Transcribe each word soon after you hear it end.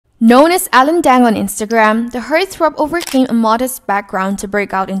Known as Alan Deng on Instagram, the heartthrob overcame a modest background to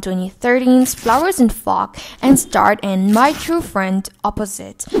break out in 2013's Flowers and Fog and starred in My True Friend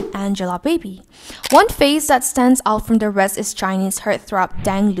opposite Angela Baby. One face that stands out from the rest is Chinese heartthrob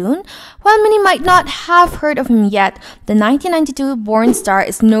Deng Lun. While many might not have heard of him yet, the 1992-born star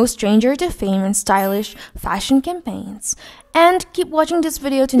is no stranger to fame and stylish fashion campaigns. And keep watching this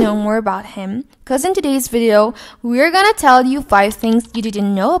video to know more about him, cause in today's video, we're gonna tell you 5 things you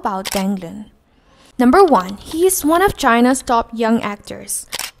didn't know about Deng Lun. Number 1. He is one of China's top young actors.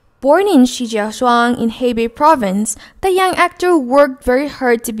 Born in Shijiazhuang in Hebei province, the young actor worked very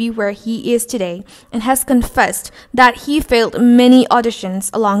hard to be where he is today and has confessed that he failed many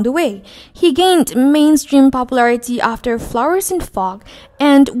auditions along the way. He gained mainstream popularity after Flowers and Fog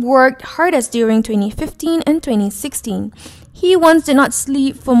and worked hardest during 2015 and 2016. He once did not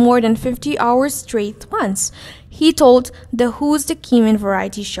sleep for more than 50 hours straight once, he told the Who's the Kim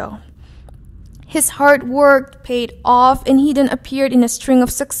variety show. His hard work paid off and he then appeared in a string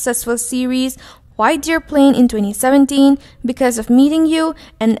of successful series, White Deer Plain in 2017, Because of Meeting You,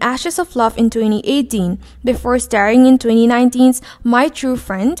 and Ashes of Love in 2018, before starring in 2019's My True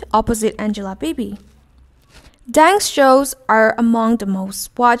Friend opposite Angela Baby. Deng's shows are among the most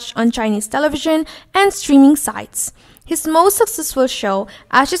watched on Chinese television and streaming sites. His most successful show,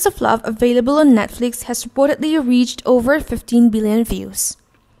 Ashes of Love, available on Netflix, has reportedly reached over 15 billion views.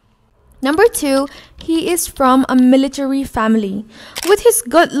 Number 2, he is from a military family. With his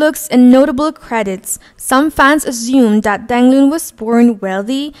good looks and notable credits, some fans assume that Deng Lun was born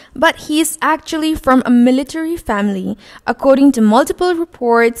wealthy, but he is actually from a military family. According to multiple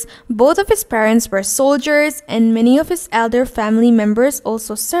reports, both of his parents were soldiers and many of his elder family members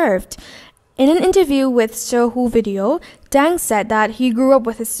also served. In an interview with Sohu Video, Deng said that he grew up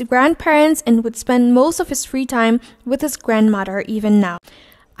with his grandparents and would spend most of his free time with his grandmother even now.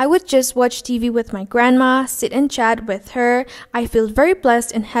 I would just watch TV with my grandma, sit and chat with her. I feel very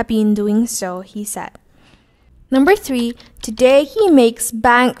blessed and happy in doing so, he said. Number 3, today he makes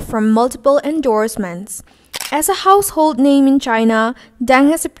bank from multiple endorsements. As a household name in China,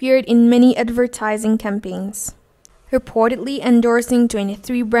 Deng has appeared in many advertising campaigns. Reportedly endorsing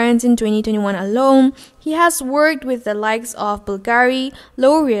 23 brands in 2021 alone, he has worked with the likes of Bulgari,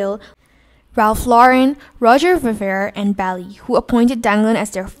 L'Oreal, Ralph Lauren, Roger Viver, and Bally, who appointed Deng Lun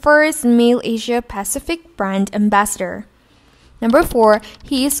as their first male Asia-Pacific brand ambassador. Number 4,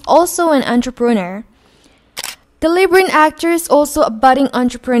 he is also an entrepreneur. The Liberian actor is also a budding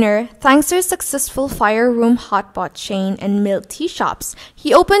entrepreneur thanks to his successful Fire Room hotpot chain and milk tea shops.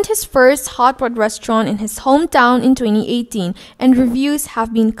 He opened his first hotpot restaurant in his hometown in 2018 and reviews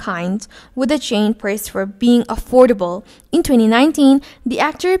have been kind, with the chain praised for being affordable. In 2019, the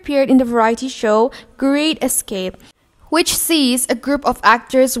actor appeared in the variety show Great Escape, which sees a group of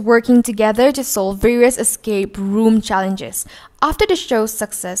actors working together to solve various escape room challenges. After the show's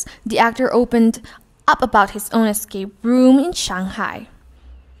success, the actor opened up about his own escape room in Shanghai.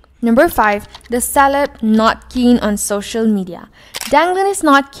 Number 5, the celeb not keen on social media. Deng Lun is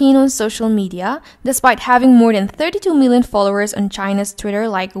not keen on social media, despite having more than 32 million followers on China's Twitter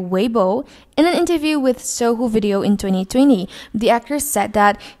like Weibo. In an interview with Sohu Video in 2020, the actor said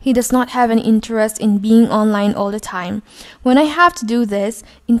that he does not have an interest in being online all the time. When I have to do this,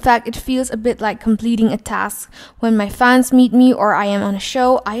 in fact, it feels a bit like completing a task. When my fans meet me or I am on a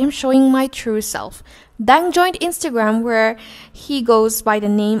show, I am showing my true self. Deng joined Instagram, where he goes by the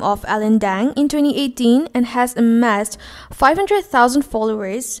name of Alan Deng, in 2018 and has amassed 500,000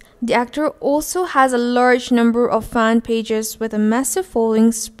 followers. The actor also has a large number of fan pages with a massive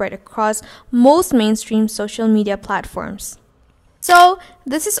following spread across most mainstream social media platforms. So,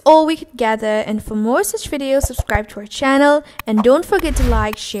 this is all we could gather, and for more such videos, subscribe to our channel and don't forget to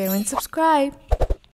like, share and subscribe.